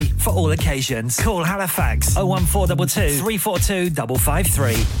for all occasions. Call Halifax 01422 342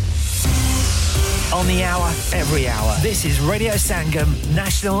 553. On the hour, every hour. This is Radio Sangam,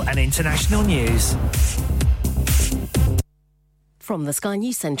 national and international news. From the Sky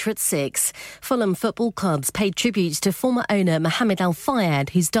News Centre at 6. Fulham Football Clubs paid tribute to former owner Mohammed Al Fayed,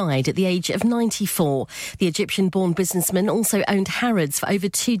 who's died at the age of 94. The Egyptian-born businessman also owned Harrods for over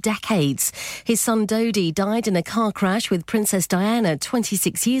 2 decades. His son Dodi died in a car crash with Princess Diana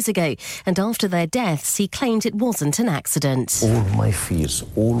 26 years ago, and after their deaths, he claimed it wasn't an accident. All my fears,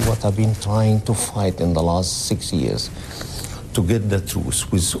 all what I've been trying to fight in the last 6 years, to get the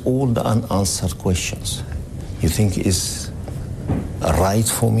truth with all the unanswered questions, you think is right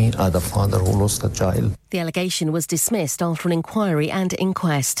for me as a father who lost a child? The allegation was dismissed after an inquiry and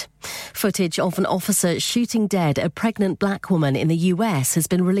inquest. Footage of an officer shooting dead a pregnant black woman in the US has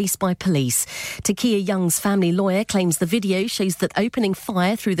been released by police. Takia Young's family lawyer claims the video shows that opening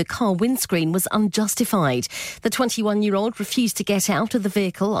fire through the car windscreen was unjustified. The 21-year-old refused to get out of the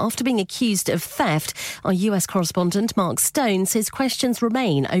vehicle after being accused of theft. Our US correspondent Mark Stone says questions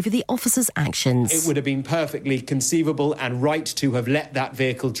remain over the officer's actions. It would have been perfectly conceivable and right to have let that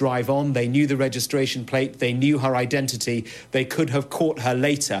vehicle drive on. They knew the registration plate. They knew her identity. They could have caught her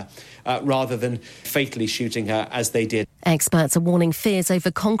later rather than fatally shooting her as they did. Experts are warning fears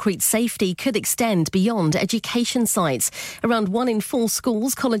over concrete safety could extend beyond education sites. Around 1 in 4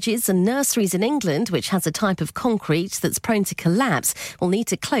 schools, colleges and nurseries in England, which has a type of concrete that's prone to collapse, will need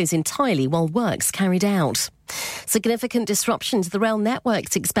to close entirely while work's carried out. Significant disruption to the rail network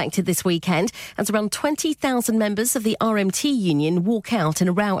is expected this weekend as around 20,000 members of the RMT union walk out in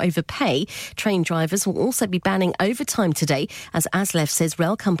a row over pay. Train drivers will also be banning overtime today as ASLEF says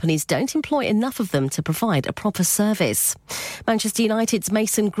rail companies don't employ enough of them to provide a proper service. Manchester United's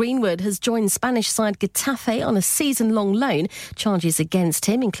Mason Greenwood has joined Spanish side Getafe on a season-long loan. Charges against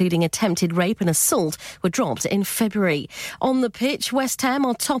him, including attempted rape and assault, were dropped in February. On the pitch, West Ham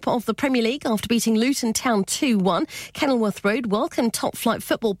are top of the Premier League after beating Luton Town 2-1. Kenilworth Road welcomed top-flight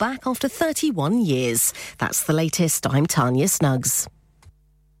football back after 31 years. That's the latest. I'm Tanya Snuggs.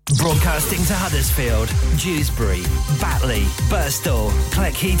 Broadcasting to Huddersfield, Dewsbury, Batley, Birstall,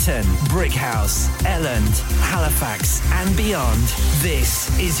 Cleckheaton, Brickhouse, Elland, Halifax and beyond. This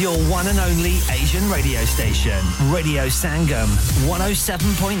is your one and only Asian radio station. Radio Sangam,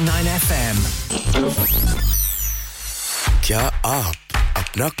 107.9 FM. क्या आप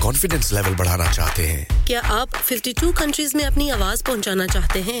अपना confidence level बढ़ाना चाहते हैं? क्या आप 52 countries में अपनी आवाज पहुंचाना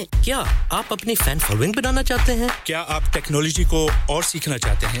चाहते हैं? क्या आप अपनी फैन फॉलोइंग बनाना चाहते हैं? क्या आप टेक्नोलॉजी को और सीखना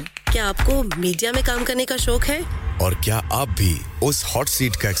चाहते हैं? क्या आपको मीडिया में काम करने का शौक है? और क्या आप भी उस हॉट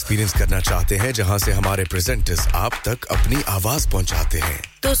सीट का एक्सपीरियंस करना चाहते हैं जहां से हमारे प्रेजेंटर्स आप तक अपनी आवाज पहुंचाते हैं?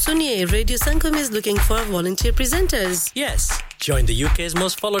 तो सुनिए, Radio Sangam is looking for volunteer presenters. Yes, join the UK's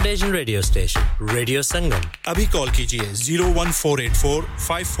most followed Asian radio station, Radio Sangam. अभी कॉल कीजिए 01484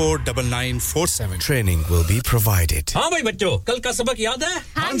 549947. Training will be provided. हाँ भाई बच्चों, कल का सबक याद है?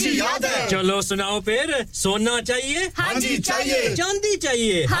 हाँ जी याद है. चलो सुनाओ फिर. सोना चाहिए? हाँ जी चाहिए. चांदी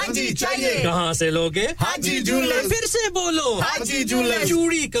चाहिए? हाँ जी चाहिए. कहाँ से लोगे? हाँ जी जूलर्स. फिर से बोलो. हाँ जी जूलर्स.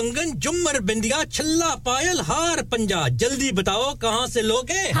 चूड़ी, कंगन, झुमर, बिंदिया, छल्ला, पायल, हार, पंजा. जल्दी बताओ कहाँ से लोगे?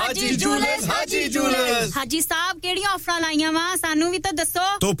 हाजी जूलर्स. हाजी जूलर्स. हाजी साहब केड़ी ऑफर लाईयां वा सानू भी तो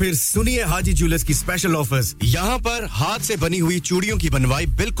दसो. तो फिर सुनिए हाजी जूलर्स की स्पेशल ऑफर्स. यहाँ पर हाथ से बनी हुई चूड़ियों की बनवाई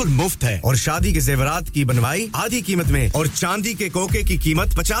बिल्कुल मुफ्त है और शादी के जेवरात की बनवाई आधी कीमत में और चांदी के कोके की कीमत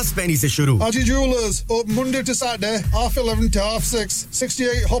 50 पैसे से शुरू. Haji Jewellers open Monday to Saturday 11:30 to 6:30,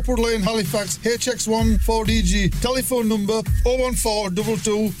 68 Hopwood Lane, Halifax, HX1 4DG. Telephone number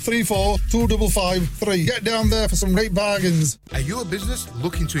 01422342553. Get down there for some great bargains. Are you a business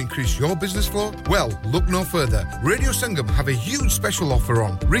looking to increase your business flow? Well, look no further. Radio Sangam have a huge special offer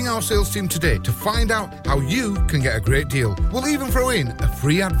on. Ring our sales team today to find out how you can get a great deal. We'll even throw in a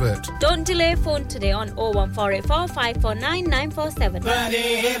free advert. Don't delay, phone today on 01484 549 947.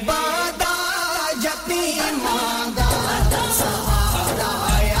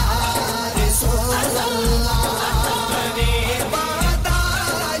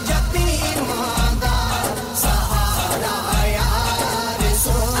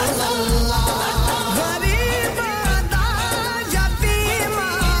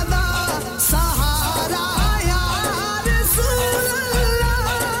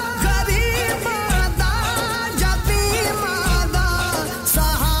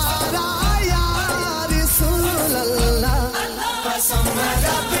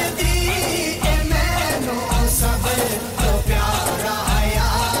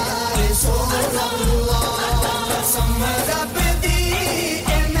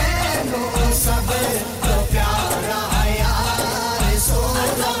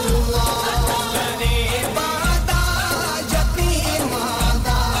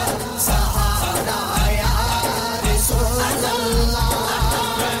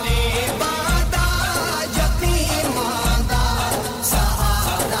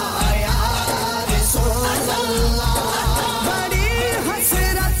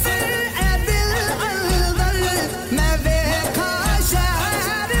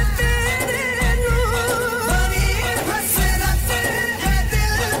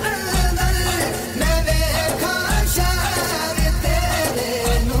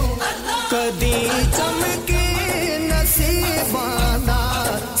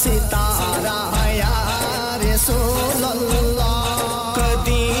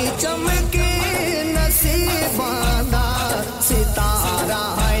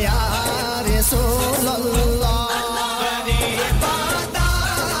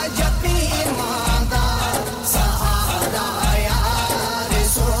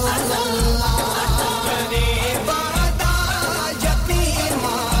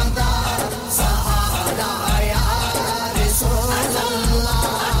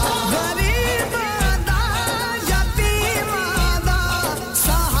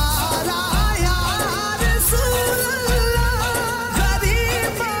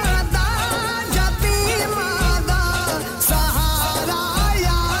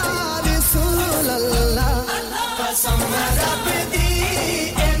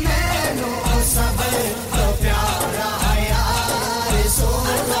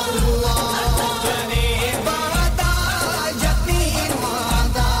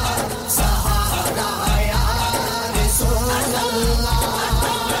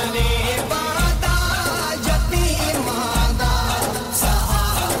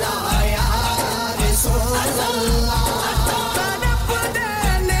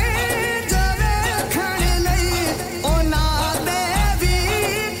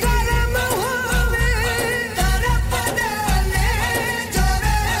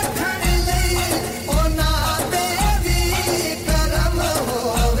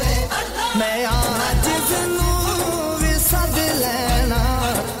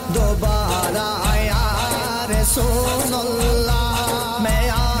 रसूल अल्लाह मैं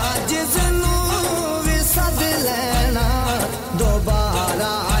आज जिनु भी सद लेना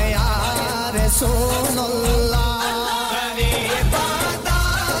दोबारा या रसूल अल्लाह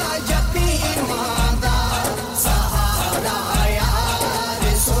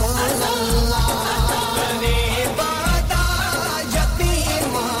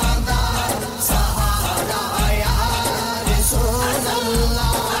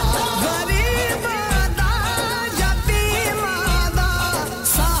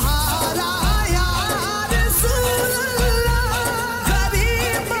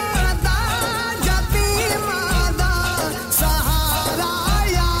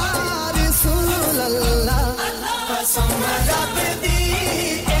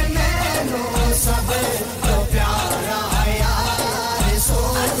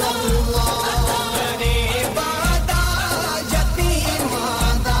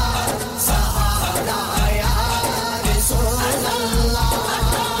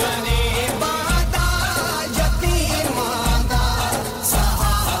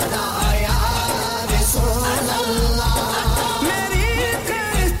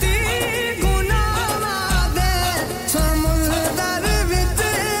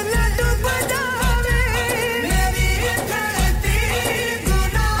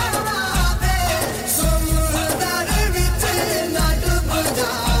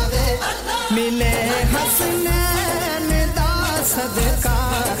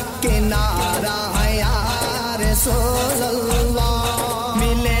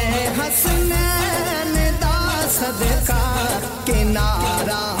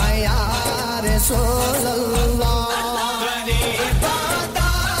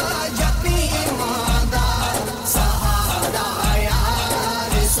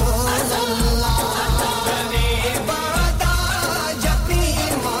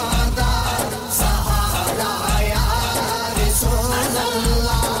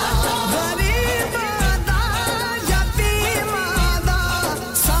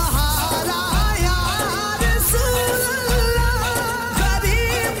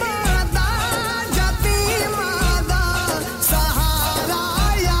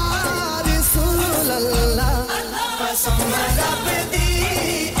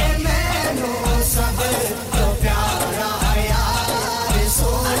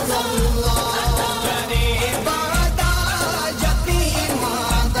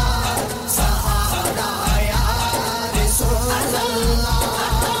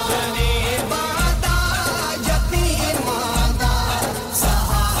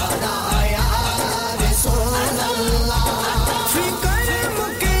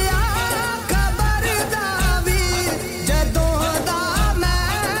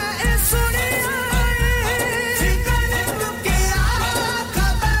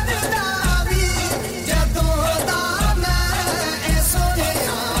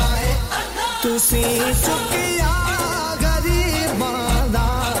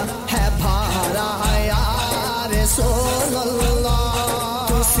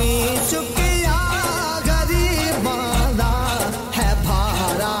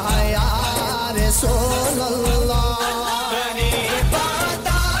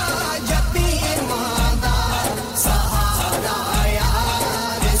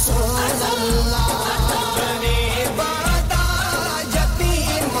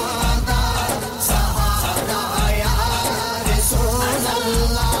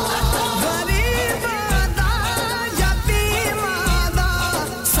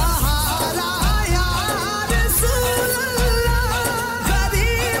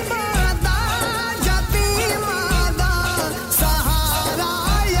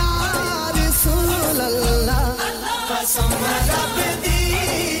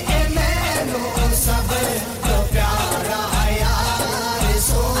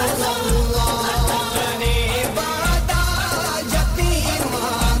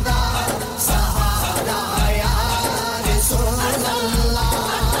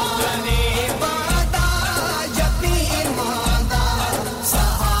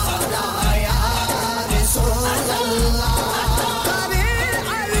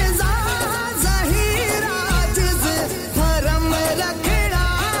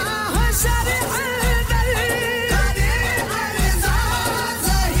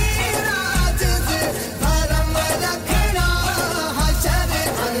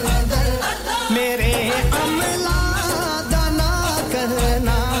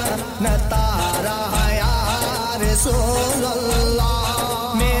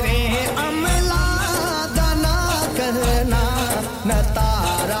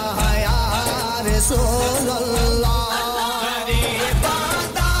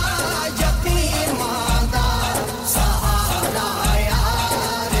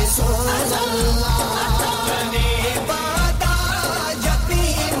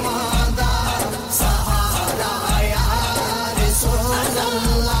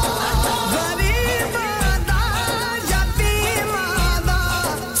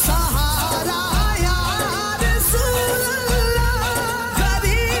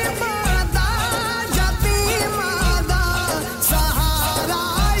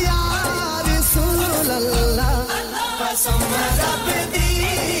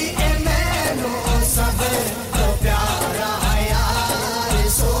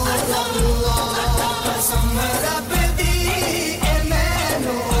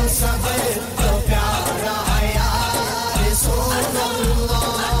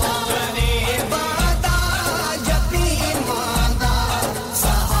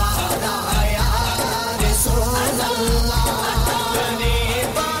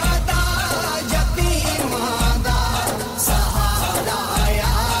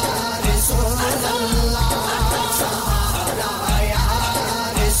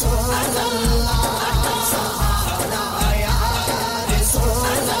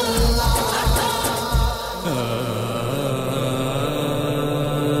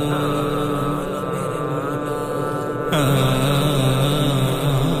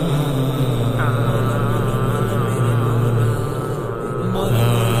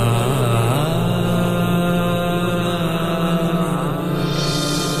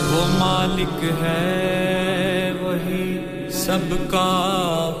है वही सबका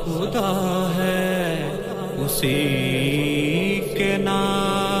खुदा है उसी के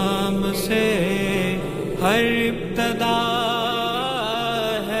नाम से हर इब्तिदा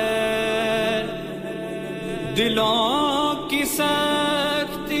है दिलों की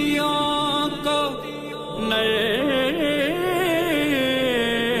सख्तियों को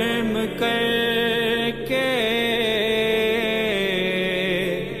नर्म करके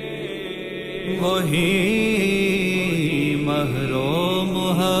वही महरो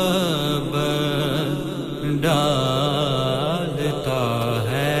मुहब्बत डालता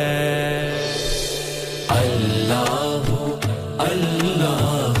है अल्लाह अल्लाह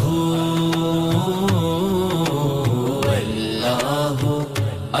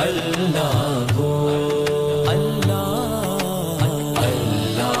अल्लाह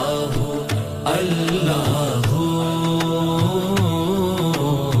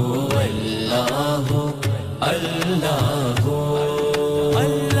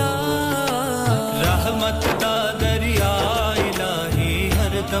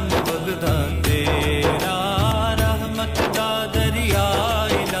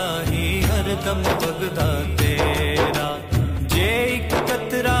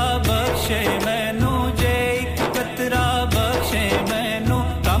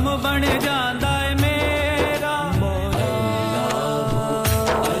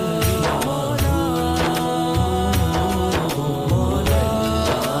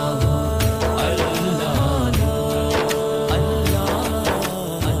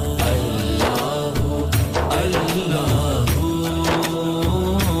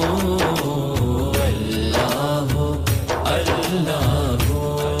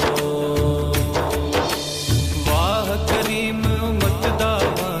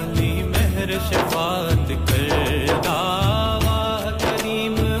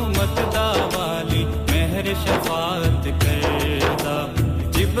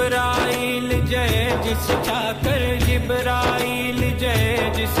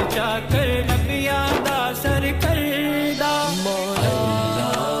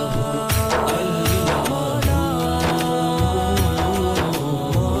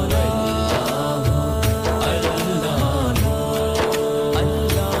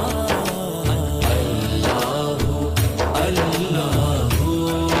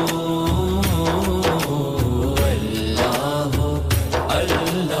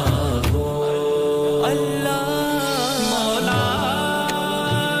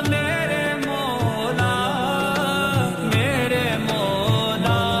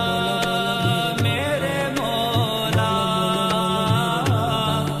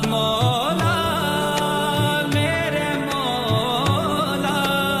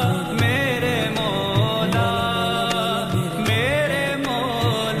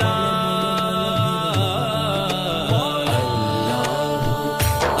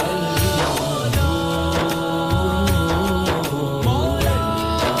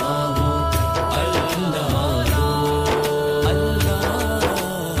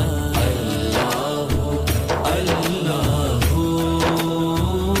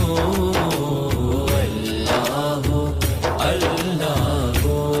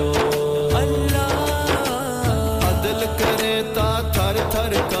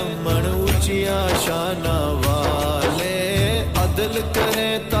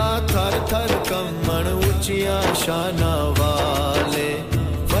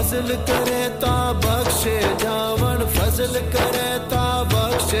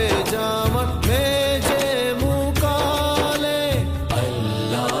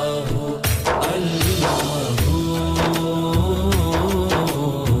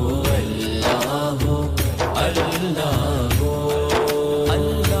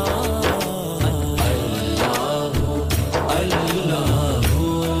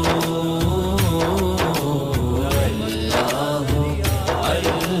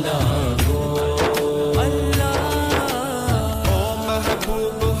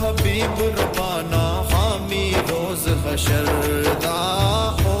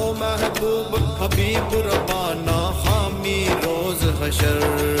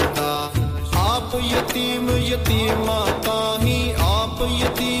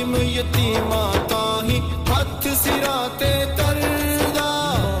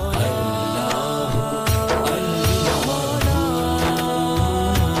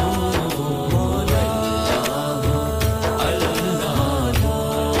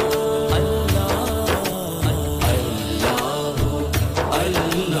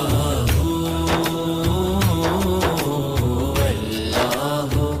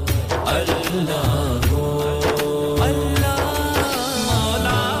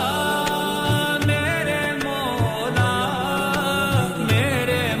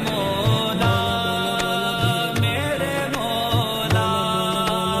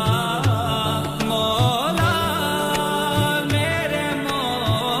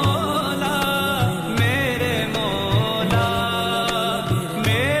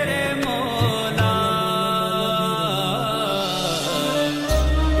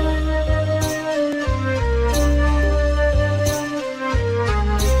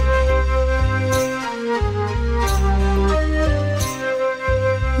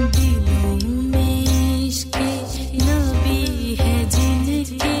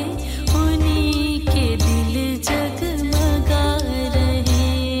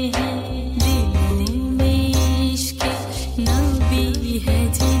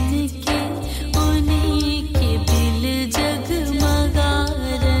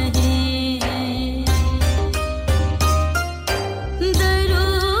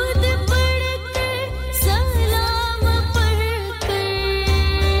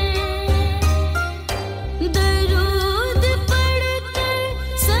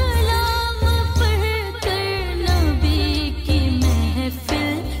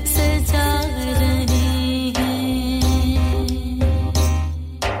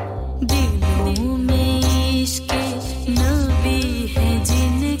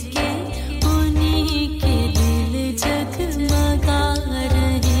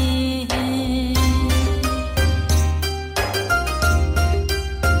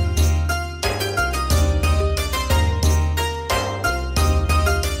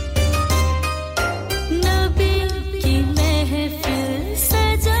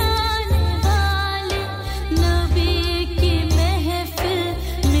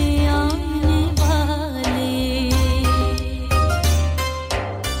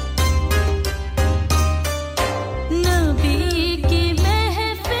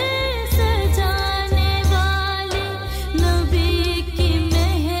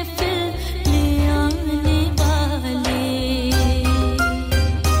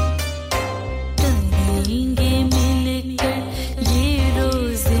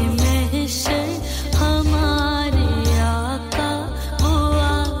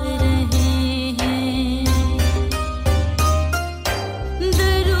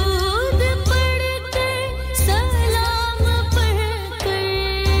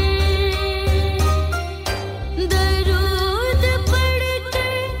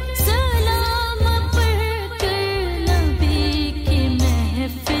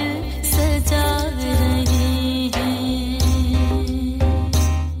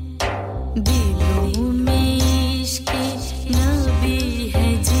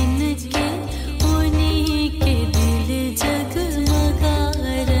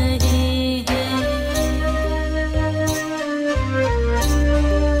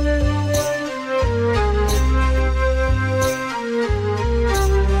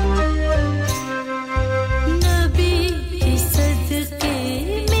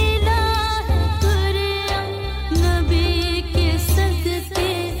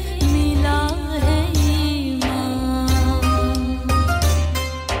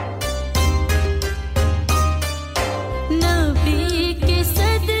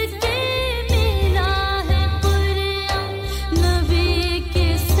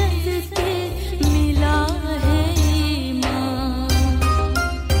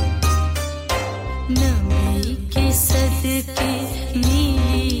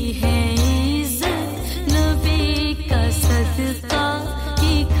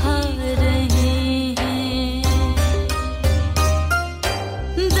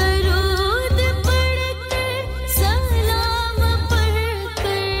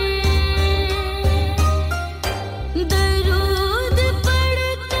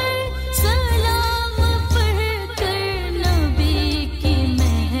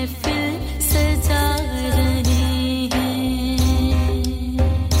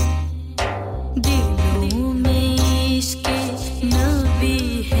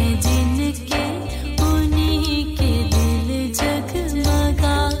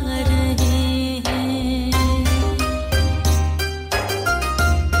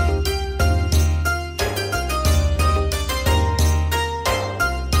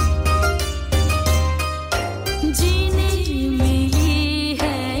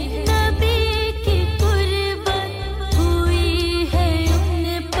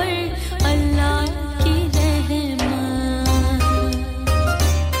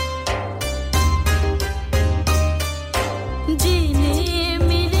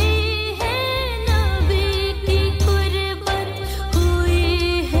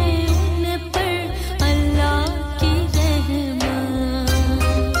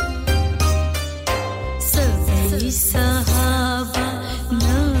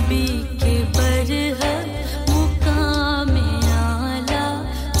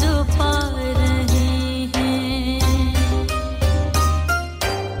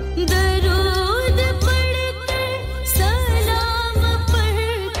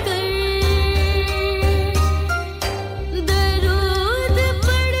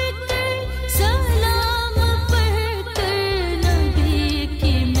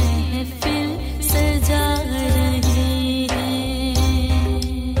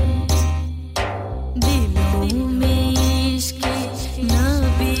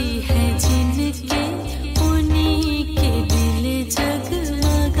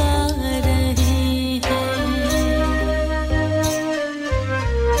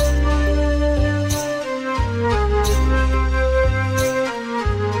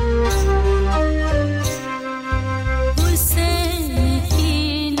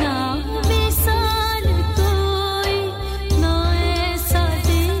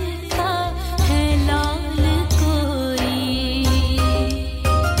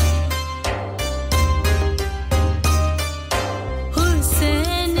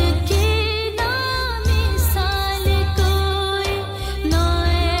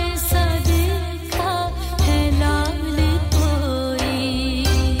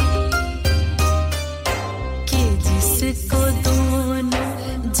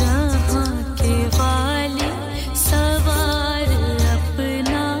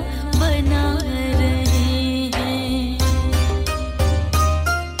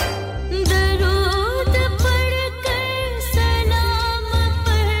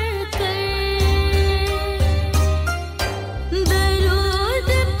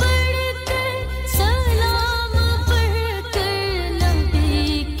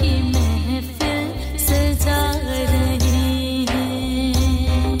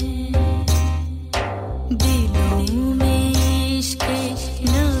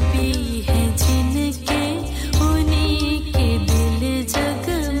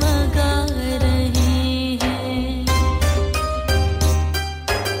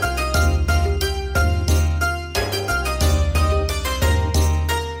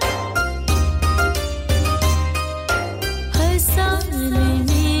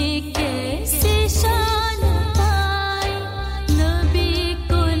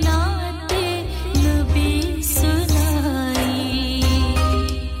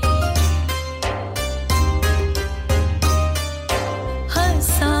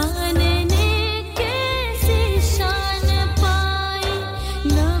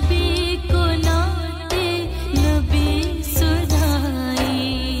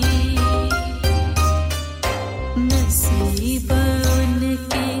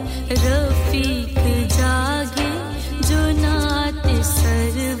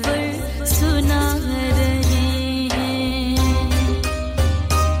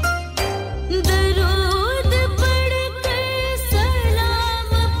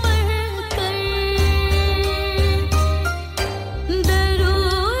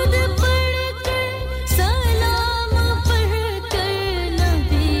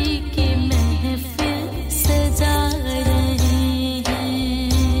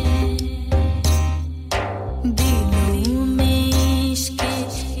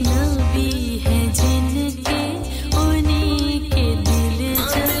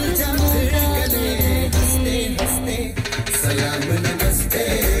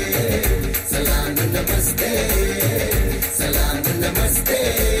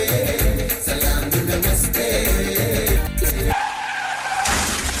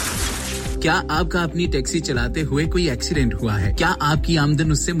क्या आपका अपनी टैक्सी चलाते हुए कोई एक्सीडेंट हुआ है? क्या आपकी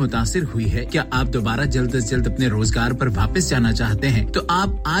आमदन उससे मुतासिर हुई है? क्या आप दोबारा जल्द से जल्द अपने रोजगार पर वापस जाना चाहते हैं? तो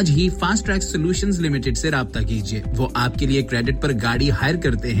आप आज ही फास्ट ट्रैक सॉल्यूशंस लिमिटेड से राब्ता कीजिए। वो आपके लिए क्रेडिट पर गाड़ी हायर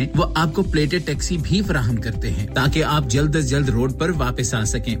करते हैं। वो आपको प्लेटेड टैक्सी भी फराहम करते हैं ताकि आप जल्द से जल्द रोड पर वापस आ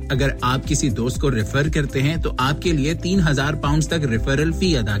सकें। अगर आप किसी दोस्त को रेफर करते हैं तो आपके लिए 3000 पाउंड तक रेफरल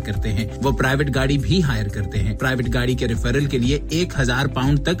फी अदा करते हैं। वो प्राइवेट गाड़ी भी हायर करते हैं। प्राइवेट गाड़ी के रेफरल के लिए 1000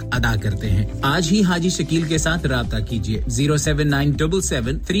 पाउंड तक अदा करते हैं। आज ही हाजी शकील के साथ राब्ता कीजिए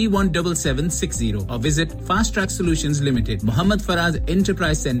 07977317760 और visit fast track solutions limited, Mohammad Faraz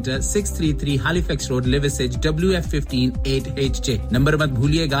enterprise centre, 633 Halifax road, Liversedge, WF15 8HJ। Number मत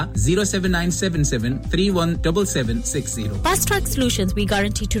भूलिएगा 07977317760। Fast Track Solutions, we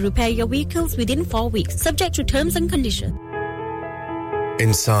guarantee to repair your vehicles within 4 weeks, subject to terms and conditions.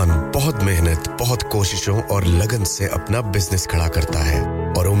 इंसान बहुत मेहनत, बहुत कोशिशों और लगन से अपना बिजनेस खड़ा करता है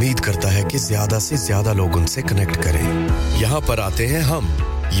और उम्मीद करता है कि ज्यादा से ज्यादा लोग उनसे कनेक्ट करें। यहाँ पर आते हैं हम,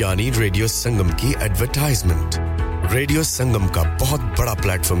 यानी रेडियो संगम की एडवर्टाइजमेंट। रेडियो संगम का बहुत बड़ा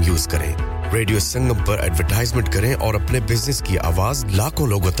प्लेटफॉर्म यूज करें। रेडियो संगम पर एडवर्टाइजमेंट करें और अपने बिजनेस की आवाज लाखों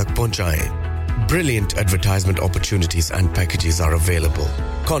लोगों तक पहुंचाएं। Brilliant advertisement opportunities and packages are available.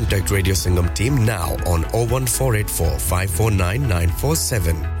 Contact Radio Sangam team now on 01484 549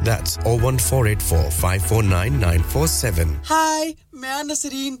 947. That's 01484 549 947. Hi, मैं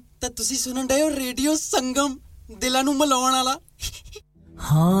नसरीन ते तुसी सुनन दे हो रेडियो संगम दिलां नु मिलाउण वाला।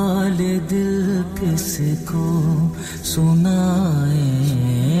 हाल दिल किसको सुनाए,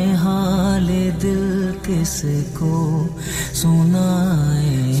 हाल दिल किसको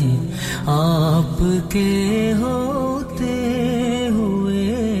सुनाए, आपके होते हुए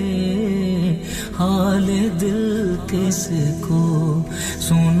हाल दिल किसको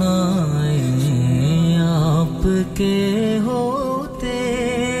सुनाए, आपके होते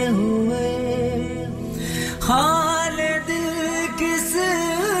हुए हाल दिल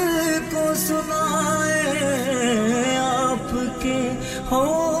किसको सुनाए, आपके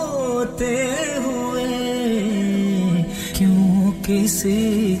होते हुए क्यों किसी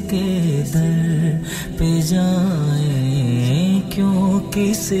के दर पे जाएं, क्यों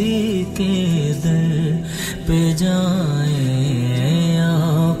किसी के दर पे जाएं,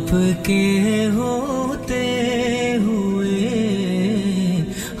 आपके होते हुए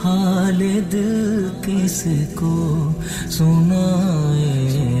हाल दिल किसको सुनाए,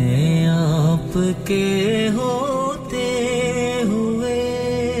 आपके होते हुए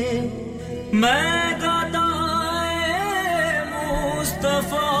मैं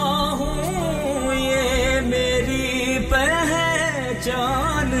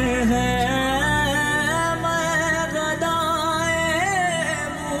जान है, मैं गदाए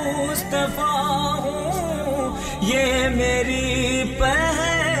मुस्तफा हूँ, ये मेरी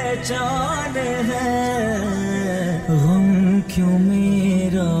पहचान है। गम क्यों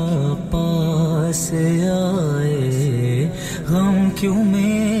मेरा पास आए, गम क्यों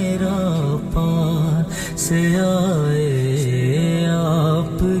मेरा पास आए,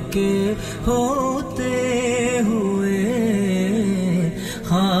 आपके होते हुए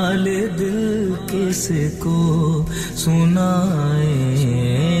हाल दिल किसको सुनाए,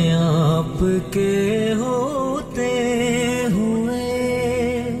 आपके होते हुए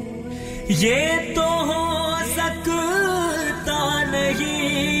ये तो हो सकता नहीं,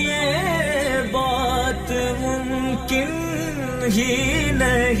 ये बात मुमकिन ही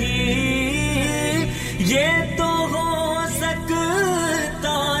नहीं, ये तो हो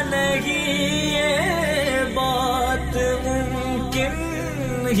सकता नहीं, ये बात मुमकिन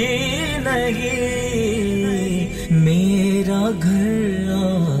ही नहीं मेरा घर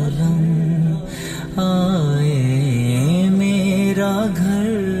आलम आए मेरा घर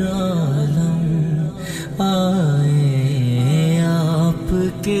आलम आए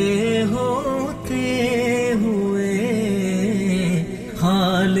आपके होते हुए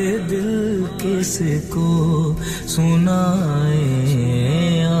हाल दिल किसको सुनाए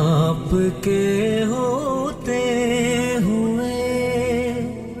आपके होते हुए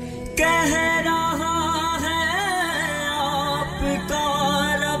कह रहा है आपका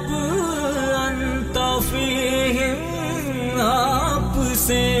रब अंत फीहिम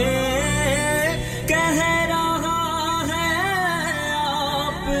आपसे कह रहा है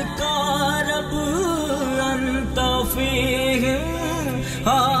आपका रब अंत फीहिम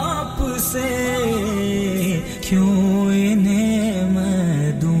आपसे क्यों इन्हें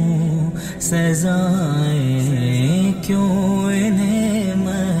मैं दूं सजाएं क्यों इन्हें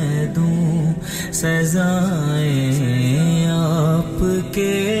मैं दूं सजाएं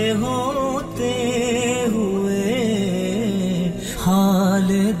आपके होते हुए हाल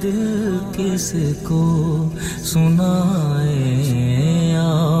दिल किसको सुनाए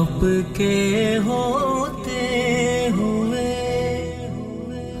आपके होते हुए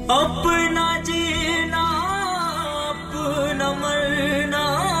अपना जीना अपना मरना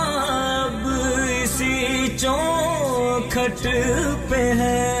अब इसी चौखट पे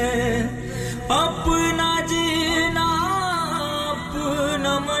है अपना जीना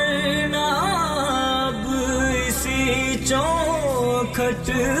अपना मरना अब इसी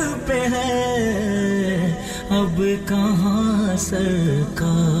चौखट पे है अब कहाँ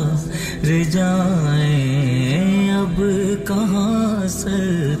सरकार जाएं अब कहाँ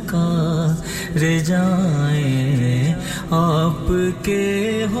सरकार जाएं आपके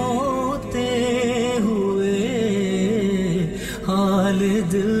होते हुए हाल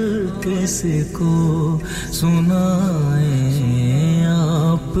दिल किसको सुनाएं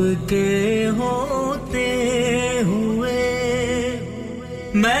आपके होते हुए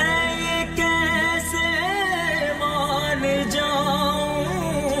मैं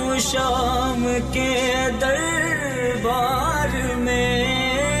शाम के दरबार में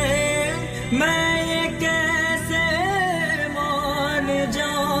मैं ये कैसे मान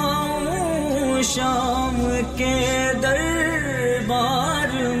जाऊं शाम के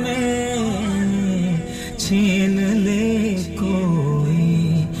दरबार में छीन ले कोई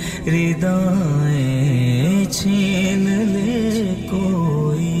रिदाएं छीन ले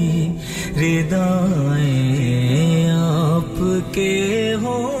कोई रिदाएं आपके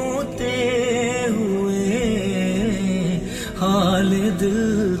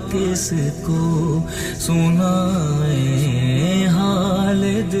दिल किसको सुनाए हाल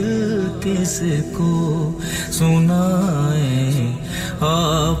दिल किसको सुनाए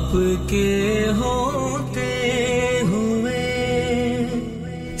आपके होते हुए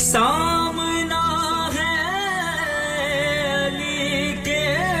सामना है अली के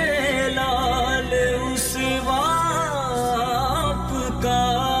लाल उस बाप का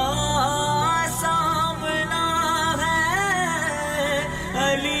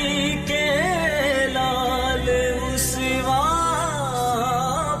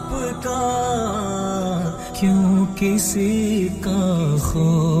किसी का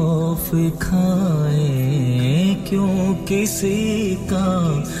खौफ खाए क्यों किसी का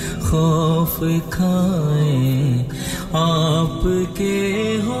खौफ खाए आपके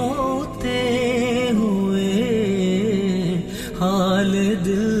होते हुए हाल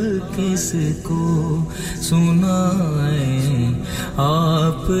दिल किसको सुनाए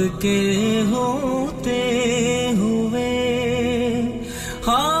आपके होते हुए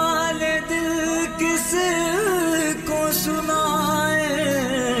हाल दिल किसको सुनाए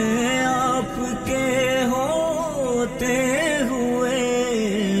आपके होते हुए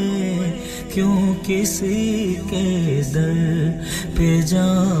क्यों किसी के दर पे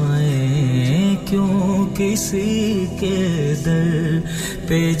जाए क्यों किसी के दर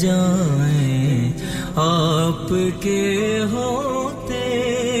पे जाए आपके होते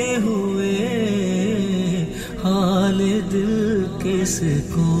हुए हाल दिल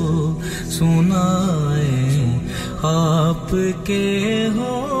किसको सुनाए आपके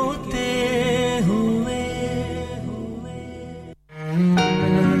होते हुए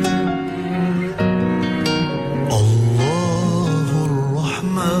Allahur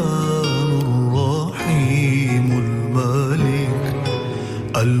Rahmanur Rahimul Malik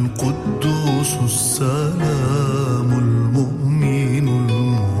Al-Quddus As-Salamul Mu'minul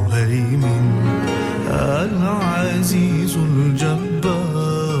Muhaymin Al-Azizul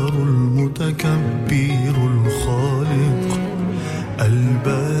Jabbarul Mutakabbirul Khaliq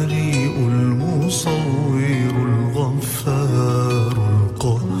البريء المصور الغفار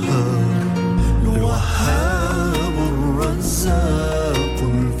القهار الوهاب الرزاق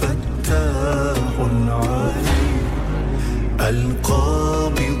الفتاح العليم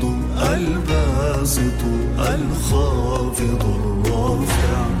القابض الباسط الخافض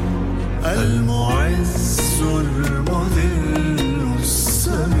الرافع المعز المذل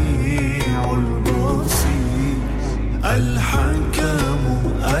السميع البصير الحكم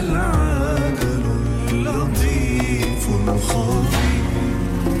العادل اللطيف الخبير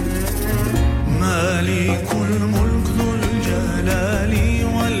مالك الملك ذو الجلال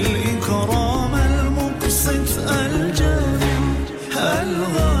والإكرام المقسط الجامع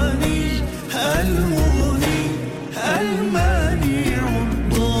الغني المغني المانع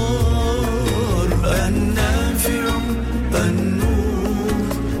الضار النافع النور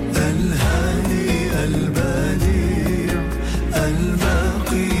الهادي البديع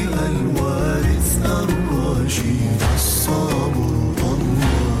الباقي الوارث الرشيد الصبور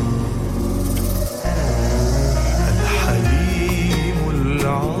الحليم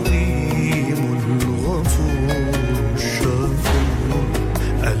العظيم الغفور الشكور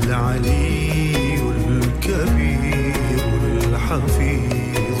العلي الكبير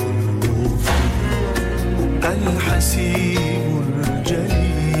الحفيظ المغفر الحسيب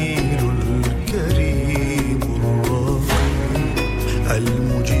الجليل الكريم الرقيب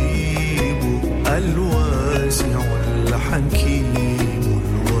المجيب الواسع الحكيم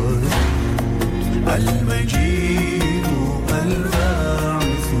الودود المجيد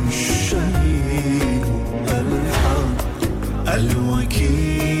الباعث الشهيد الحق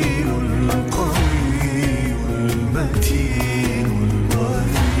الوكيل القوي المتين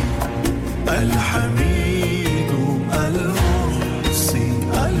الولي الحميد المحصي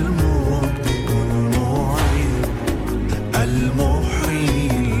المبدئ المعيد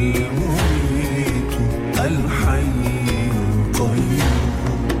المحيي المميت الحي القيوم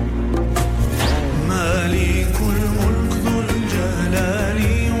مالك الملك ذو الجلال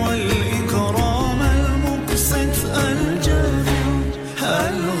والإكرام المقسط الجامع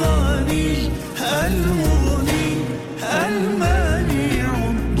الغني المغني المانع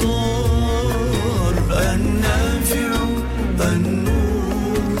الضار النافع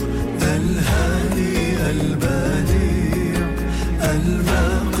النور الهادي البديع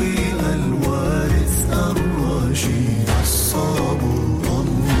الباقي الوارث الرشيد الصبور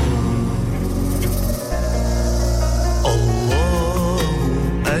الله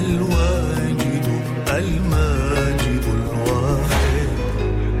الواجد الماجد الواحد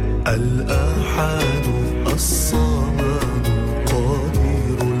الأحد الصمد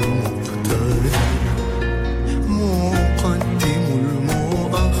القادر المقتدر مقدم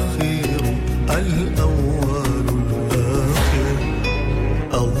المؤخر الأول الآخر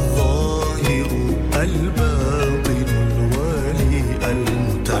الظاهر الباطن الولي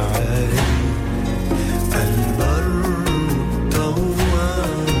المتعالي البر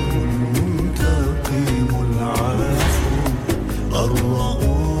التواب المنتقم العفو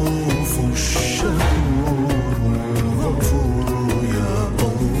الرؤوف الشكور الغفور يا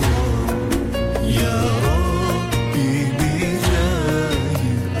الله يا ربي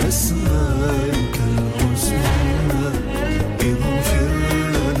بجاه أسمائك الحسنى اغفر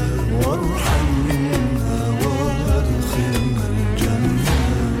لنا وارحمنا وادخلنا الجنة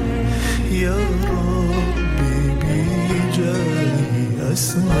يا ربي بجاه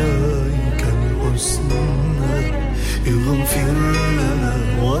أسمائك الحسنى اغفر لنا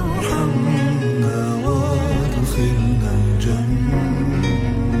وارحمنا وادخلنا الجنة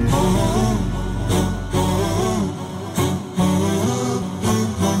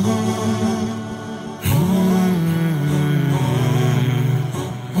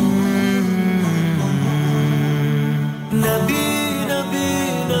नबी नबी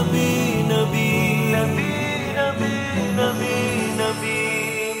नबी नबी नबी नबी नबी नबी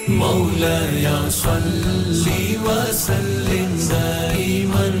مولاي صل وسلم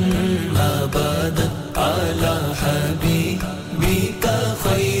دائما ابدا على حبيبك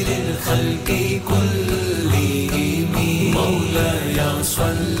خير الخلق كلهم مولاي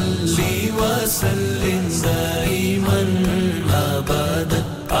صل وسلم دائما ابدا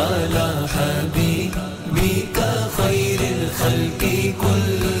على حبيبك خير الخلق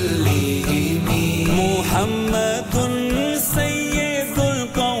كلهم محمد سيد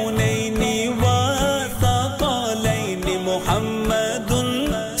الكونين والثقلين محمد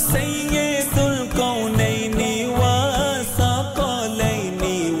سيد الكونين والثقلين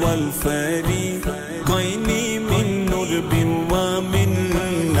والفريقين من نرب ومن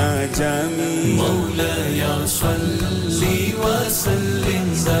نجم مولاي صل وسلم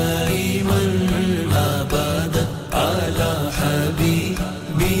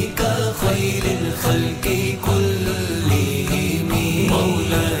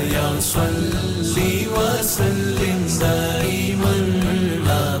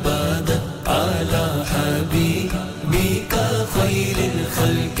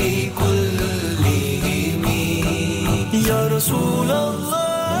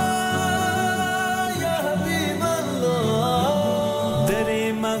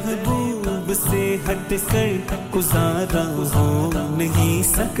महबूब से हट कर गुजारा हो नहीं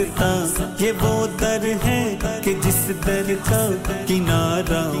सकता ये वो दर है कि जिस दर का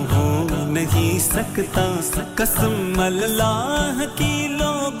किनारा हो नहीं सकता कसम अल्लाह की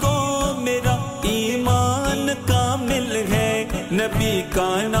लोगों मेरा ईमान कामिल है नबी का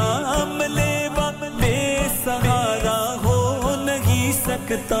नाम लेवा बेसहारा हो नहीं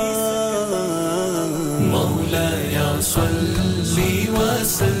सकता मौला या सल्ली व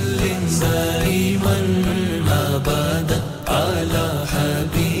सल्लिम दाइमन अबदा अला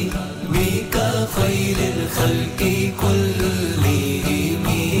हबीबिका खैरिल खल्qi कुल्लिहिम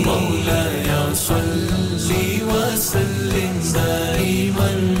मौला या सल्ली व सल्लिम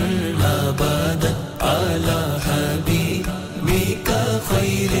दाइमन अबदा अला हबीबिका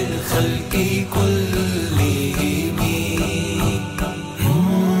खैरिल खल्qi कुल्लिहिम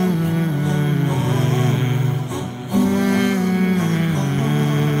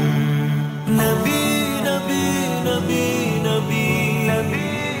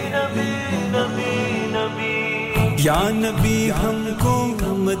या नबी हमको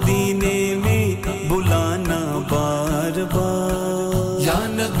मदीने में बुलाना बार बार या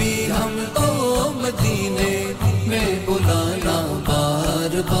नबी हमको मदीने में बुलाना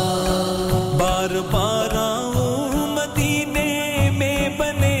बार बार बार बार आओ मदीने में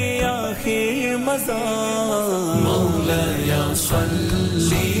बने आखिर मज़ार मौला या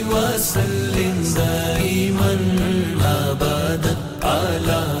सल्ली व सल्लिम दाइमन अबदा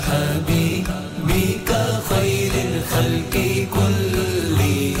अला हबीबिका खैरिल खल्qi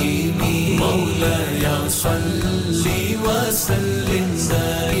कुल्लिहिम मौला या सल्ली व सल्लिम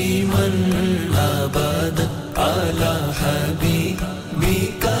दाइमन अबदा अला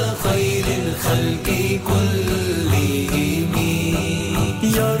हबीबिका खैरिल खल्qi कुल्लिहिम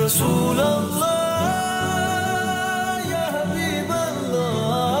या रसूल अल्लाह या हबीब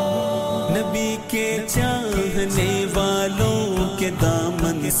अल्लाह नबी के चाहने वालों के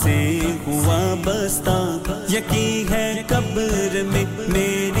दामन से हुआ बस्ता यकीन है कब्र में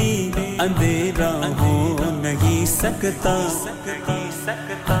मेरी अंधेरा हो नहीं सकता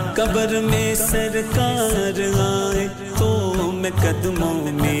कब्र में सरकार आए तो मैं कदमों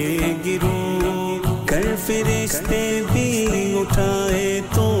में गिरूं कर फरिश्ते भी उठाए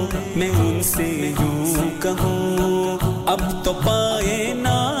तो मैं उनसे यूं कहूं अब तो पाए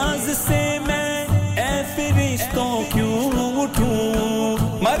नाज से मैं ऐ फरिश्तों क्यों उठूं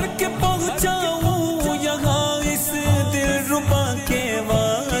मर के पहुंचाऊं यहाँ इस दिलरुबा के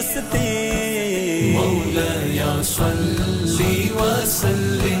वास्ते मौला या सल्ली व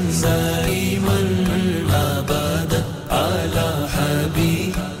सल्लिम दाइमन अबदा अला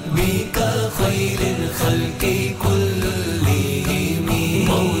हबीबिका खैरिल खल्qi कुल्लिहिम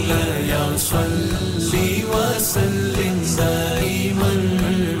मौला या सल्ली व सल्लिम दाइमन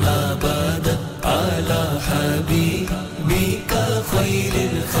अबदा अला हबीबिका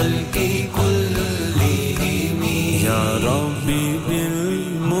खैरिल खल्qi कुल्लिहिम या रब्बी बिल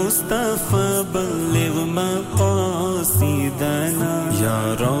मुस्तफा बल्लिग मक़ासिदना या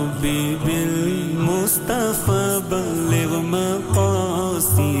रब्बी बिल मुस्तफा बल्लिग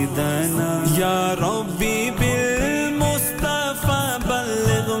मक़ासिदना या रब्बी बिल मुस्तफा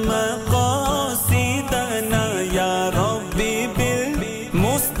बल्लिग मक़ासिदना या रब्बी बिल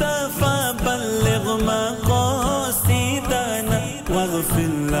मुस्तफा बल्लिग मक़ासिदना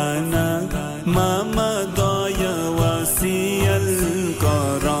वाग़फिर लना मा मदा या वासिअल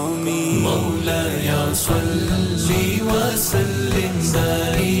करमी मौला या सल्ली व सल्लिम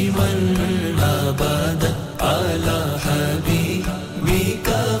दाइमन अबदा अला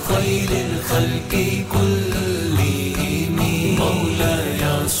हबीबिका खैरिल खल्qi कुल्लिहिम मौला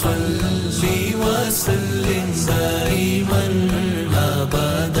या सल्ली व सल्लिम दाइमन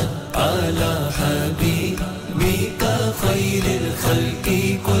अबदा अला हबीबिका खैरिल खल्qi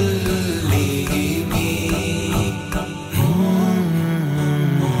कुल्लिहिम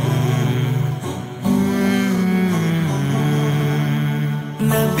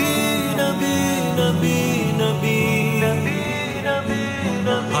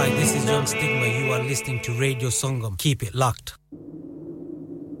Hi, this is John Stigma. You are listening to Radio Sangam. Keep it locked.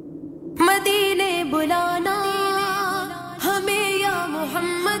 मदीने बुलाना हमें या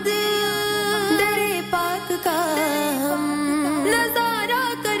मोहम्मद दरे पाक का हम नजारा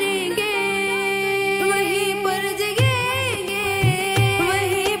करेंगे वहीं पर जगेंगे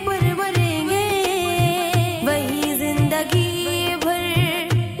वहीं पर मरेंगे वहीं जिंदगी भर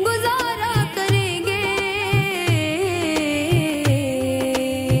गुजारा करेंगे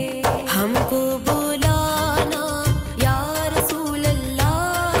हमको बुलाना या रसूल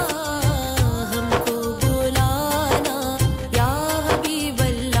अल्लाह हमको बुलाना या हबीब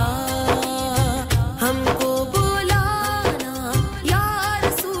अल्लाह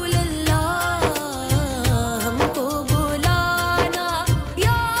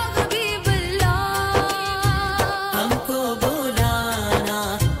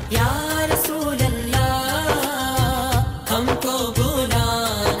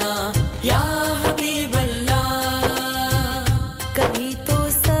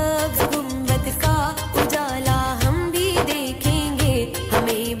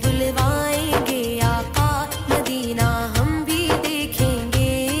हमें बुलवाएंगे आका मदीना हम भी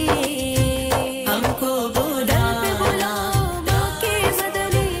देखेंगे हमको बुला बुलाओ मक्के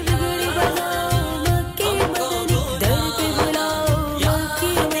मदनी बिगड़ी बनाओ मक्के मदनी दर पे बुलाओ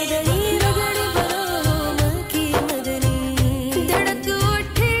मक्के मदनी बिगड़ी बनाओ मक्के मदनी धड़क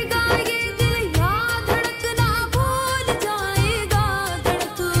उठेगा ये दिल याद धड़कना भूल जाएगा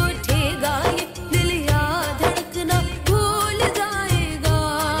धड़क उठेगा ये दिल याद धड़कना भूल जाएगा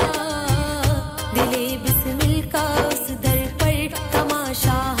दिले बिस्मिल का उस दर पर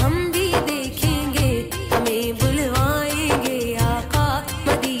तमाशा हम भी देखेंगे हमें बुलवाएंगे आका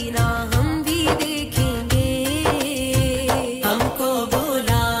मदीना हम भी देखेंगे हमको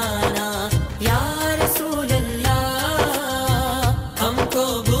बुलाना या रसूल अल्लाह हमको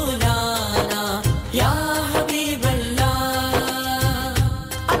बुलाना या हबीब अल्लाह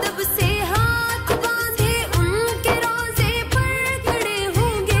अदब से हाथ बांधे उनके रोज़े पर खड़े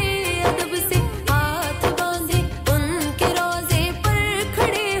होंगे अदब से हाथ बांधे उनके रोज़े पर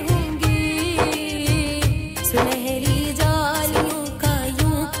खड़े होंगे सुनहरी जालियों का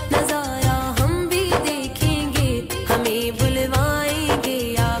यूं नजारा हम भी देखेंगे हमें बुलवाएंगे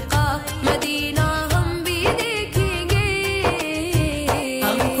आका मदीना हम भी देखेंगे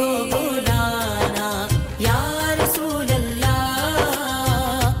हमको बुलाना या रसूल अल्लाह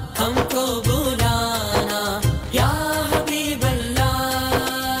हमको बुलाना या हबीब अल्लाह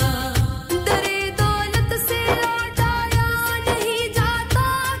दरे दौलत से लौटाया नहीं जाता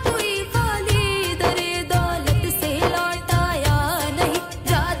कोई खाली दरे दौलत से लौटाया नहीं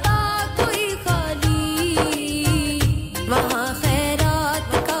जाता कोई खाली वहाँ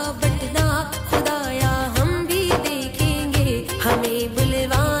खैरात का बटना खुदाया हम भी देखेंगे हमें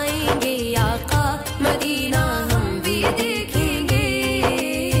बुलवाएंगे आका मदीना हम भी देखेंगे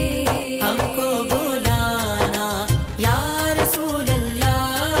हमको बुलाना या रसूल अल्लाह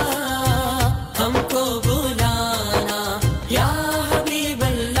हमको बुलाना या हबीब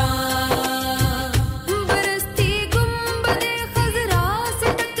अल्लाह बरसती गुंबदे खजरा से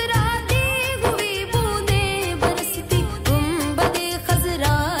टकराती हुई बूंदें बरसती गुंबदे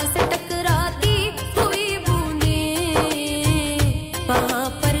खजरा से टकराती हुई बूंदें वहाँ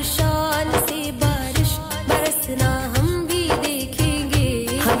पर शान से बारिश बरसना हम भी देखेंगे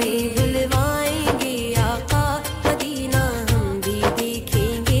हमें बुलवाएंगे आका मदीना हम भी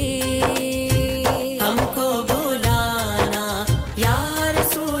देखेंगे हमको बुलाना या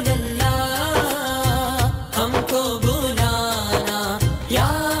रसूल अल्लाह हमको बुलाना या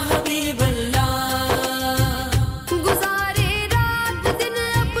हबीब अल्लाह गुजारे रात दिन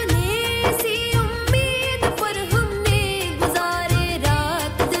अपने इसी उम्मीद पर हमने गुजारे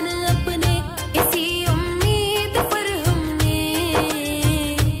रात दिन अपने इसी उम्मीद पर हमने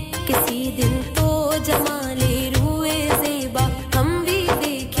किसी दिन तो जमाले रूए ज़ेबा हम भी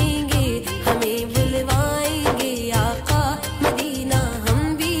देखेंगे हमें बुलवाएंगे आका मदीना हम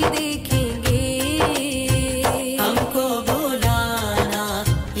भी देखेंगे हमको बुलाना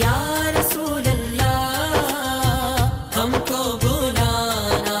या रसूल अल्लाह हमको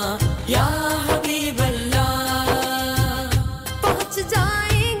बुलाना या हबीब अल्लाह पहुंच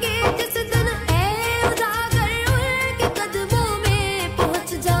जाएंगे जिस दिन ऐ उजागर उनके कदमों में पहुंच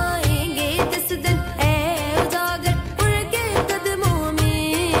जाएंगे जिस दिन ऐ उजागर उनके कदमों में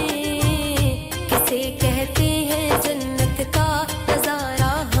किसे कहते हैं जन्नत का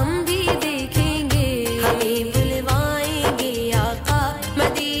नजारा हम भी देखेंगे हमें बुलवाएंगे आका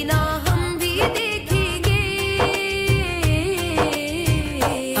मदीना हम भी देखेंगे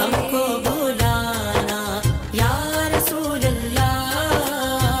हमको बुलाना या रसूल अल्लाह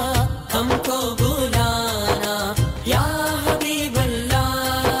हमको बुलाना या हबीब अल्लाह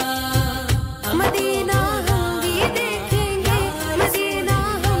मदीना हम भी देखेंगे मदीना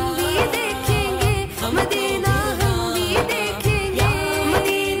हम भी देखेंगे मदीना हम भी देखेंगे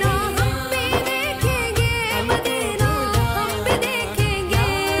मदीना हम भी देखेंगे मदीना हम भी देखेंगे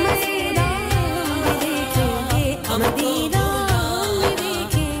मदीना हम भी देखेंगे मदीना हम भी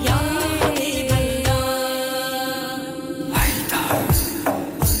देखेंगे या हबीब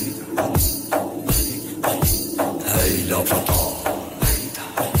هيدا فتا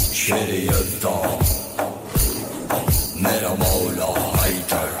شيري الدا मेरा मौला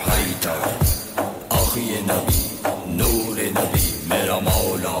हैदर हैदर आखी नबी नूर नबी मेरा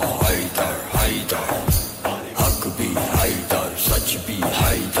मौला हैदर हैदर हक भी हैदर सच भी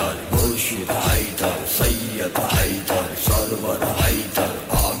हैदर मुर्शिद हैदर सैयद हैदर सरवर हैदर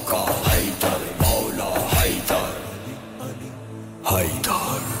आका हैदर मौला हैदर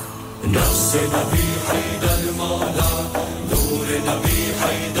हैदर नफ्स नबी हैदर मौला नूर नबी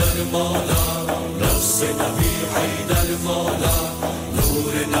हैदर मौला नफ्स नबी हैदर मौला नूर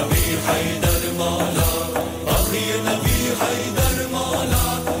नूर नबी हैदर मौला अखी नबी हैदर मौला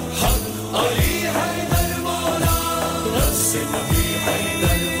हक अली हैदर मौला रस नबी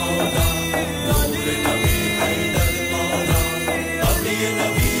हैदर मौला नूर नबी हैदर मौला अखी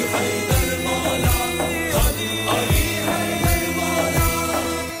नबी हैदर मौला हक अली हैदर मौला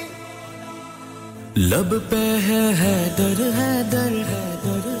लब पे है हैदर हैदर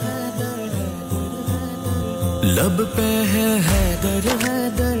हैदर हैदर लब पे है हैदर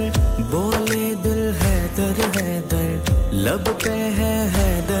हैदर बोले दिल हैदर हैदर लब पे है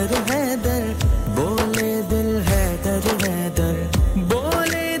हैदर हैदर बोले दिल हैदर हैदर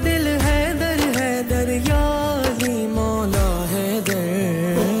बोले दिल हैदर हैदर या अली मौला हैदर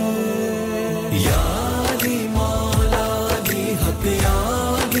या अली मौला अली हक या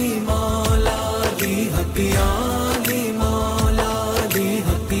अली मौला अली हक या अली मौला अली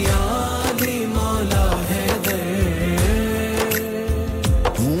हक या अली मौला हैदर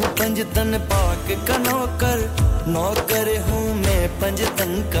हूँ पंजतन पाक का नौकर नौकर हूँ मैं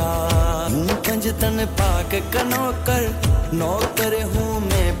पंजतन का हूँ पंजतन पाक का नौकर नौकर हूँ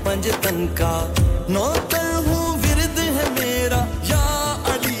मैं पंजतन का नौकर हूँ विरद है मेरा या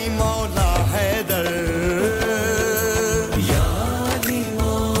अली मौला हैदर या अली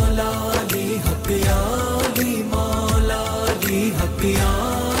मौला अली हक या अली मौला अली हक या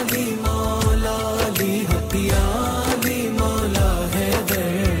अली मौला अली हक या अली मौला हैदर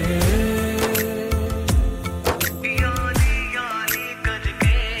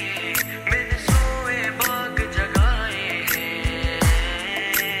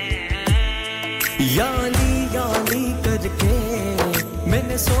याली करके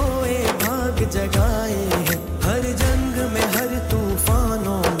मैंने सोए भाग जगाए हैं हर जंग में हर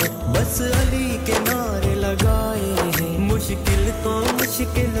तूफानों में बस अली के नारे लगाए हैं मुश्किल को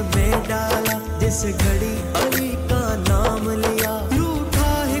मुश्किल में डाला जिस घड़ी अली का नाम लिया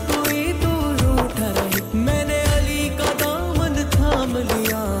रूठा है कोई तो रूठा रहे मैंने अली का दामन थाम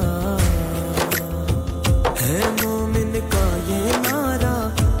लिया है मोमिन का ये नारा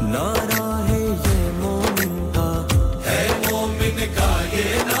नारा है ये मोमिन का है मोमिन का ये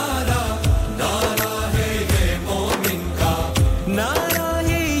नारा नारा है ये मोमिन का नारा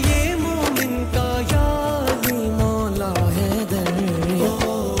है ये मोमिन का या अली मौला हैदर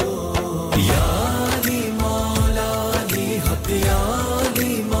या अली मौला अली हक या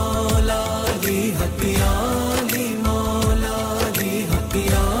अली मौला अली हक या अली मौला अली हक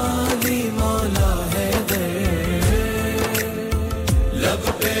या अली मौला हैदर लब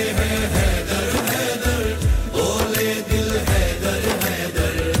पे है हैदर हैदर बोले दिल हैदर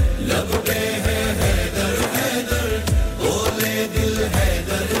हैदर लब पे है हैदर हैदर बोले दिल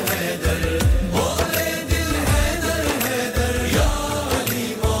हैदर हैदर बोले दिल हैदर हैदर या अली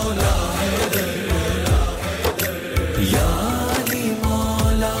मौला हैदर या अली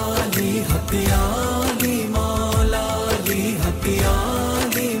मौला अली हक या अली मौला अली हक या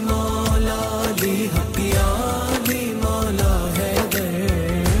अली मौला अली हक या अली मौला हैदर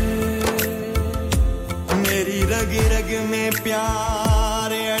मेरी रग रग में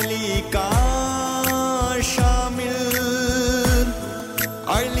प्यार अली का शामिल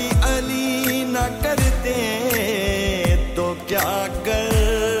अली अली न करते तो क्या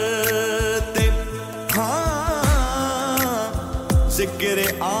करते हाँ जिक्र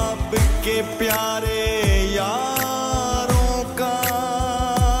आपके प्यारे यारों का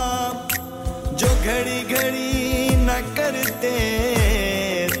जो घड़ी घड़ी न करते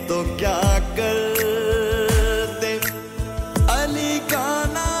तो क्या करते अली का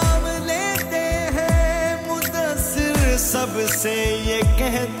नाम लेते हैं मुदस्सिर सबसे ये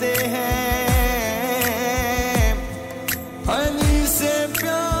कहते हैं अली से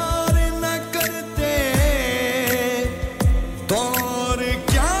प्यार न करते तो और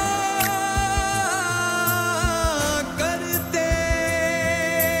क्या करते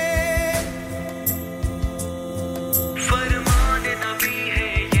फरमान नबी है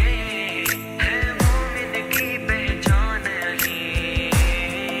ये है मोमिन की पहचान अली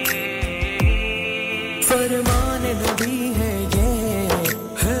फरमान नबी है ये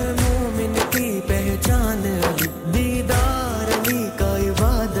है मोमिन की पहचान अली दीदार अली का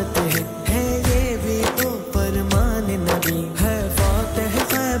इबादत है ये भी तो फरमान नबी है फातिह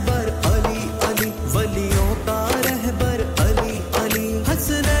खैबर अली अली वलियों का रहबर अली अली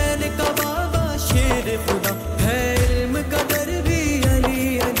हसनैन का बाबा शेर खुदा है इल्म कदर भी अली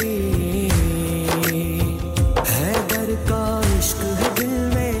अली हैदर का इश्क है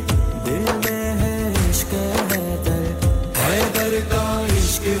दिल में है इश्क हैदर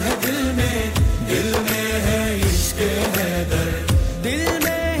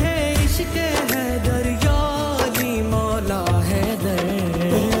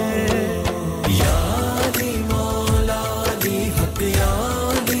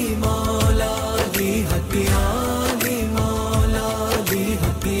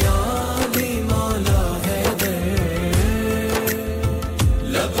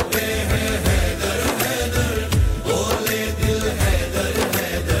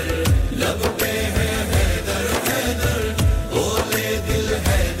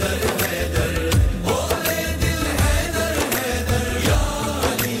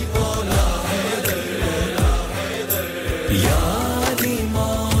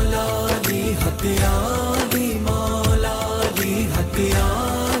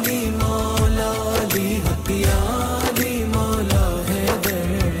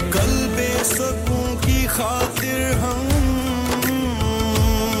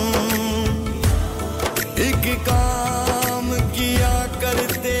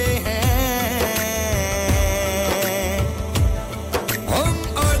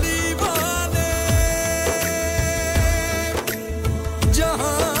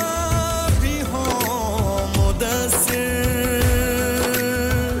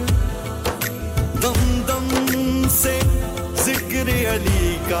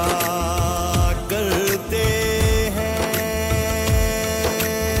का करते हैं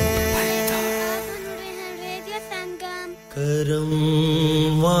करम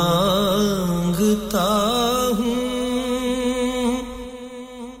मांगता हूँ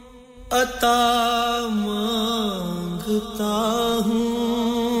अता मांगता हूँ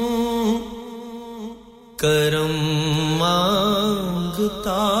करम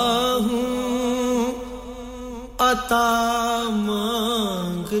मांगता हूँ अता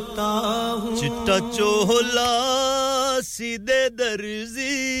मांगता हूँ चिट्टा चोला सीधे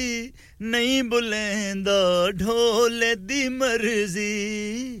दर्जी नहीं बुलेंदा ढोले दी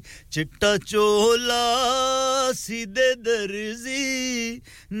मर्जी चिट्टा चोला सीधे दर्जी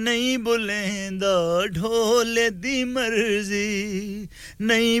नहीं बुलेंदा ढोले दी मर्जी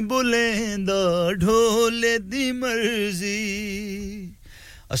नहीं बुलेंदा ढोले दी मर्जी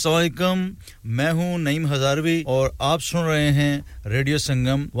अस्सलाम वालेकुम मैं हूं नईम हजारवी और आप सुन रहे हैं रेडियो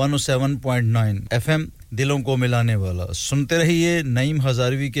संगम 107.9 एफएम दिलों को मिलाने वाला सुनते रहिए नईम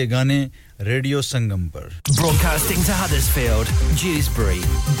हजारवी के गाने रेडियो संगम पर Broadcasting to Huddersfield, Dewsbury,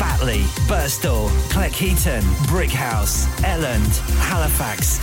 Batley, Birstall, Cleckheaton, Brickhouse, Elland, Halifax